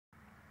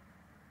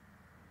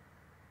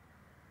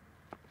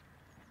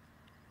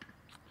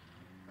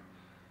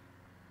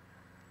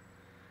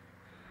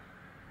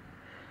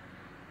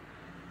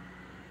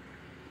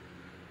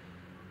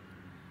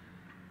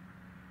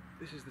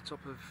This is the top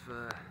of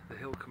the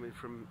hill coming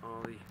from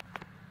Arley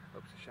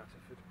up to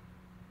Shatterford.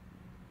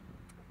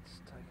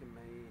 It's taken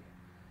me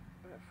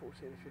about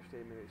 14 or 15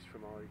 minutes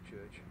from Arley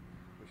Church,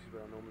 which is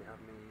where I normally have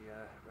my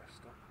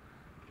rest stop.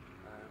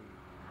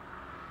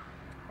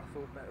 I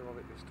thought better of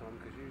it this time,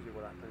 because usually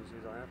what happens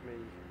is I have my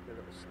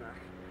little snack,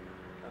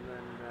 and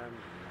then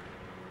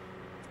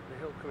the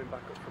hill coming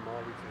back up from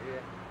Arley to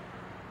here,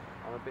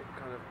 I'm a bit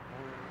kind of,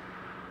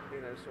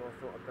 so I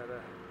thought I'd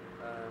better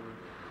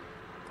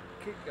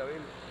keep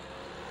going,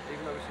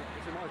 even though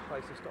it's a nice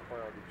place to stop by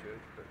Arley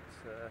Church, but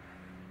I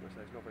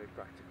say it's not very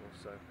practical,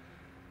 so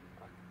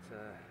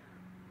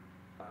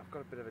I've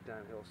got a bit of a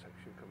downhill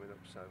section coming up,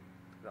 so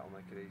that'll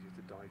make it easier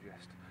to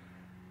digest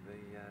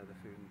the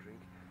food and drink.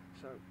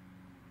 So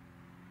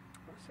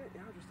that's it.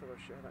 Yeah, I just thought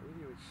I'd share that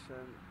with you. It's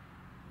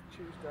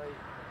Tuesday,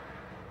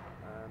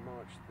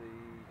 March the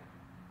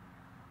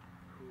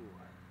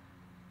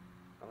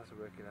I'll have to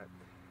work it out.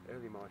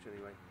 Early March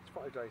anyway. It's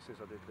 5 days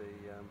since I did the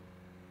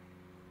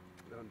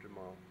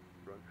 100-mile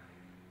run,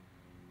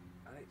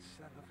 and it's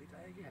a lovely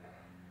day again.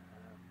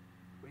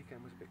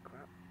 Weekend was a bit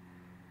crap.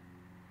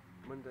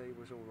 Monday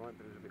was alright,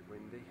 but it was a bit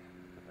windy,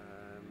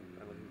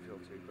 and I didn't feel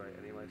too great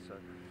anyway, so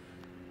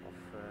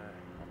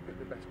I've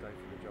picked the best day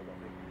for the job, I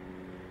think.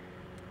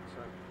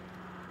 So I'm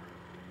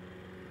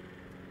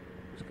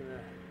just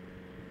gonna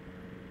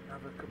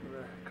have a couple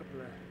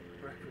of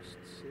breakfast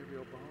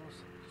cereal bars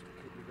just to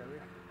keep me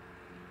going.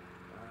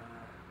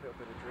 A little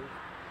bit of drink.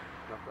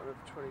 And I've got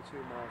another 22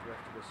 miles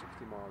left of the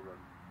 60-mile run.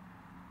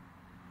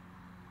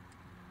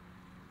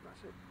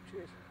 That's it.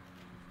 Cheers.